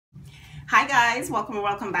Hi guys, welcome and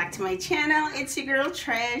welcome back to my channel. It's your girl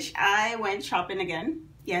Trish. I went shopping again.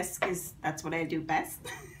 Yes, because that's what I do best.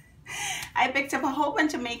 I picked up a whole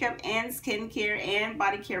bunch of makeup and skincare and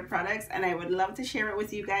body care products, and I would love to share it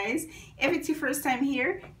with you guys. If it's your first time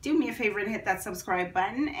here, do me a favor and hit that subscribe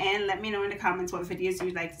button and let me know in the comments what videos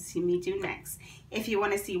you'd like to see me do next. If you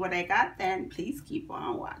want to see what I got, then please keep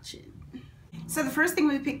on watching. So the first thing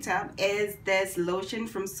we picked up is this lotion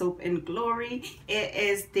from Soap & Glory. It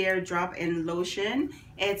is their drop-in lotion.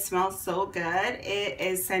 It smells so good. It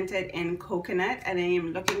is scented in coconut, and I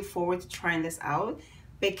am looking forward to trying this out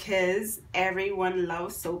because everyone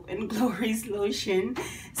loves Soap & Glory's lotion.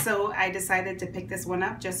 So I decided to pick this one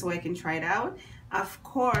up just so I can try it out. Of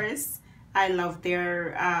course, I love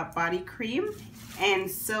their body cream, and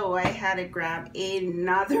so I had to grab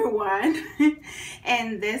another one.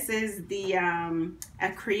 And this is the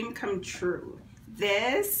a cream come true.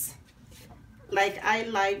 This, like, I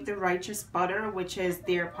like the Righteous Butter, which is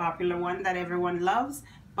their popular one that everyone loves,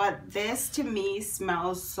 but this to me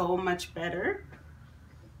smells so much better.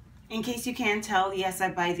 In case you can't tell, yes,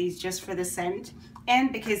 I buy these just for the scent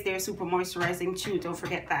and because they're super moisturizing too. Don't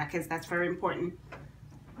forget that, because that's very important.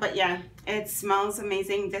 But yeah, it smells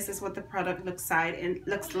amazing. This is what the product looks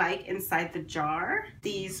like inside the jar.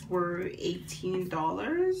 These were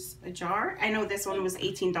 $18 a jar. I know this one was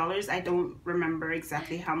 $18. I don't remember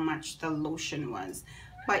exactly how much the lotion was.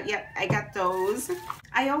 But yeah, I got those.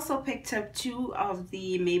 I also picked up two of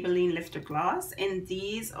the Maybelline Lifter Gloss, and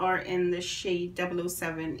these are in the shade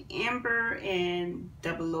 007 Amber and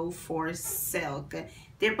 004 Silk.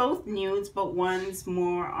 They're both nudes, but one's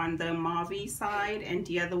more on the mauve side and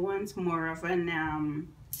the other one's more of an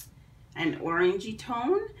orangey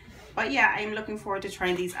tone. But yeah, I'm looking forward to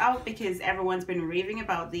trying these out because everyone's been raving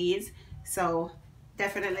about these. So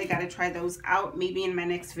definitely got to try those out, maybe in my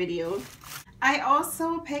next video. I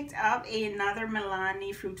also picked up another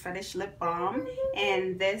Milani Fruit Fetish lip balm,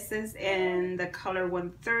 and this is in the color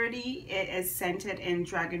 130. It is scented in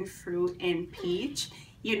dragon fruit and peach.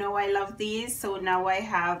 You know I love these, so now I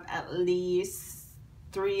have at least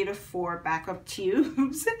 3 to 4 backup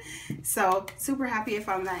tubes. So super happy I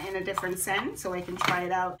found that in a different scent so I can try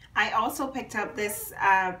it out. I also picked up this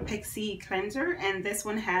Pixie cleanser, and this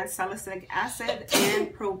one has salicylic acid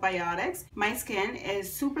and probiotics. My skin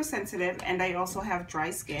is super sensitive and I also have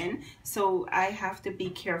dry skin, so I have to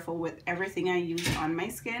be careful with everything I use on my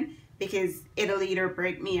skin because it'll either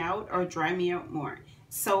break me out or dry me out more.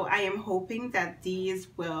 So I am hoping that these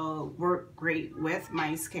will work great with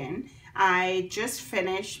my skin. I just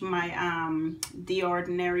finished my The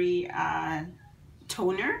Ordinary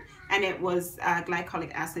toner, and it was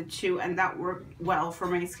glycolic acid too, and that worked well for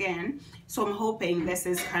my skin. So I'm hoping this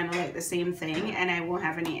is kind of like the same thing and I won't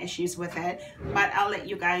have any issues with it, but I'll let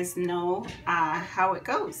you guys know how it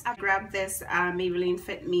goes. I grabbed this Maybelline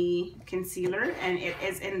Fit Me concealer, and it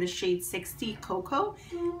is in the shade 60 Cocoa.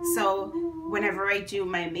 So whenever I do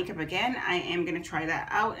my makeup again, I am gonna try that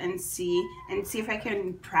out and see if I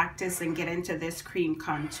can practice and get into this cream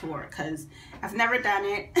contour, because I've never done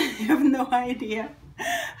it. I have no idea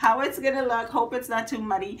how it's gonna look. Hope it's not too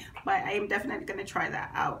muddy, but I am definitely gonna try that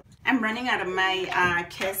out. I'm running out of my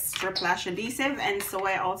Kiss Strip Lash Adhesive, and so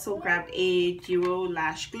I also grabbed a Duo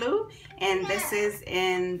Lash Glue, and this is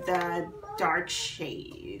in the dark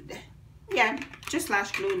shade. Yeah, just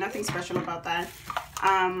lash glue, nothing special about that.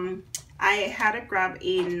 I had to grab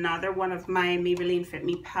another one of my Maybelline Fit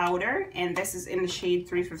Me powder, and this is in the shade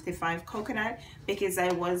 355 Coconut because I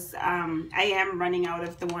am running out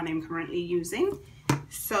of the one I'm currently using.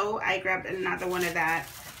 So I grabbed another one of that.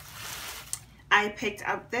 I picked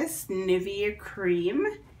up this Nivea cream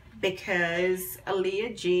because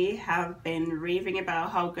Aaliyah J have been raving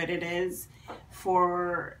about how good it is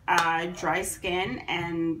for dry skin,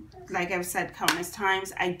 and like I've said countless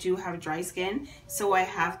times, I do have dry skin, so I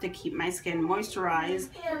have to keep my skin moisturized,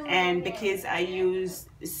 and because I use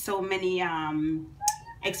so many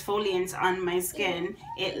exfoliants on my skin,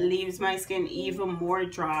 it leaves my skin even more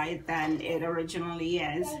dry than it originally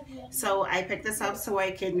is. So I picked this up so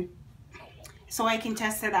I can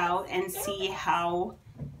test it out and see how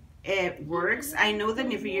it works. I know the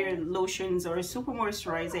Nivea lotions are super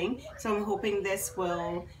moisturizing, so I'm hoping this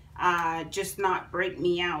will just not break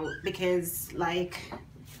me out, because like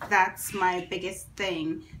that's my biggest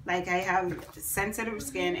thing. Like, I have sensitive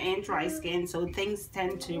skin and dry skin, so things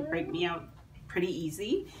tend to break me out pretty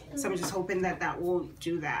easy. So I'm just hoping that that won't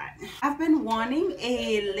do that. I've been wanting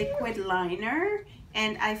a liquid liner,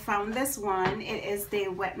 and I found this one. It is the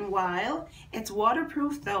Wet n Wild. It's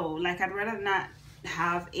waterproof though. Like, I'd rather not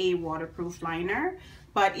have a waterproof liner,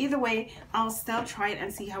 But either way, I'll still try it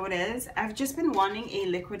and see how it is. I've just been wanting a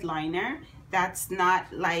liquid liner that's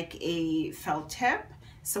not like a felt tip.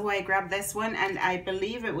 So I grabbed this one, and I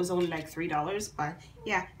believe it was only like $3. But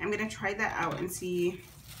yeah, I'm gonna try that out and see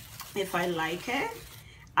if I like it.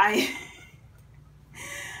 I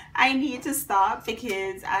need to stop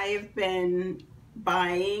because I've been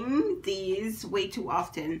buying these way too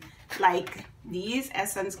often. Like these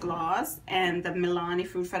Essence Gloss and the Milani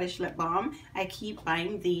Fruit Fetish Lip Balm. I keep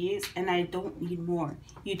buying these and I don't need more.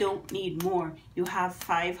 You don't need more. You have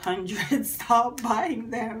 500. Stop buying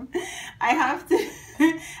them. I have to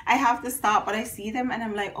I have to stop, but I see them and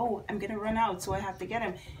I'm like, oh, I'm gonna run out, so I have to get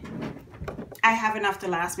them. I have enough to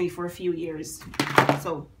last me for a few years.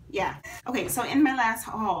 So yeah. Okay, so in my last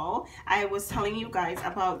haul, I was telling you guys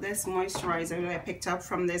about this moisturizer that I picked up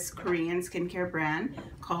from this Korean skincare brand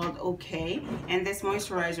called OK. And this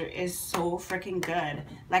moisturizer is so freaking good.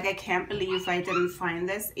 Like, I can't believe I didn't find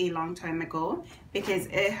this a long time ago, because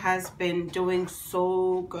it has been doing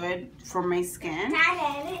so good for my skin.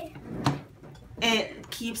 It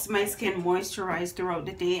keeps my skin moisturized throughout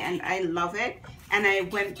the day and I love it. And I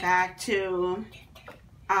went back to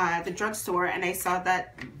the drugstore and I saw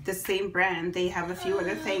that the same brand, they have a few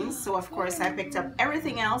other things. So of course I picked up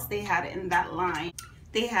everything else they had in that line.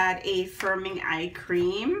 They had a firming eye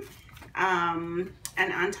cream, an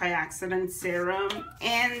antioxidant serum,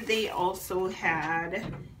 and they also had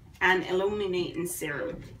an illuminating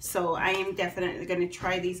serum. So I am definitely going to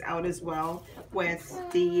try these out as well with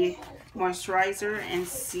the moisturizer and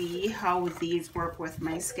see how these work with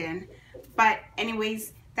my skin. But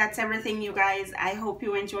anyways, that's everything, you guys. I hope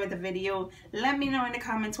you enjoyed the video. Let me know in the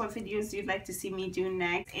comments what videos you'd like to see me do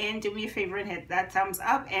next, and do me a favor and hit that thumbs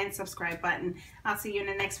up and subscribe button. I'll see you in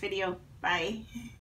the next video. Bye.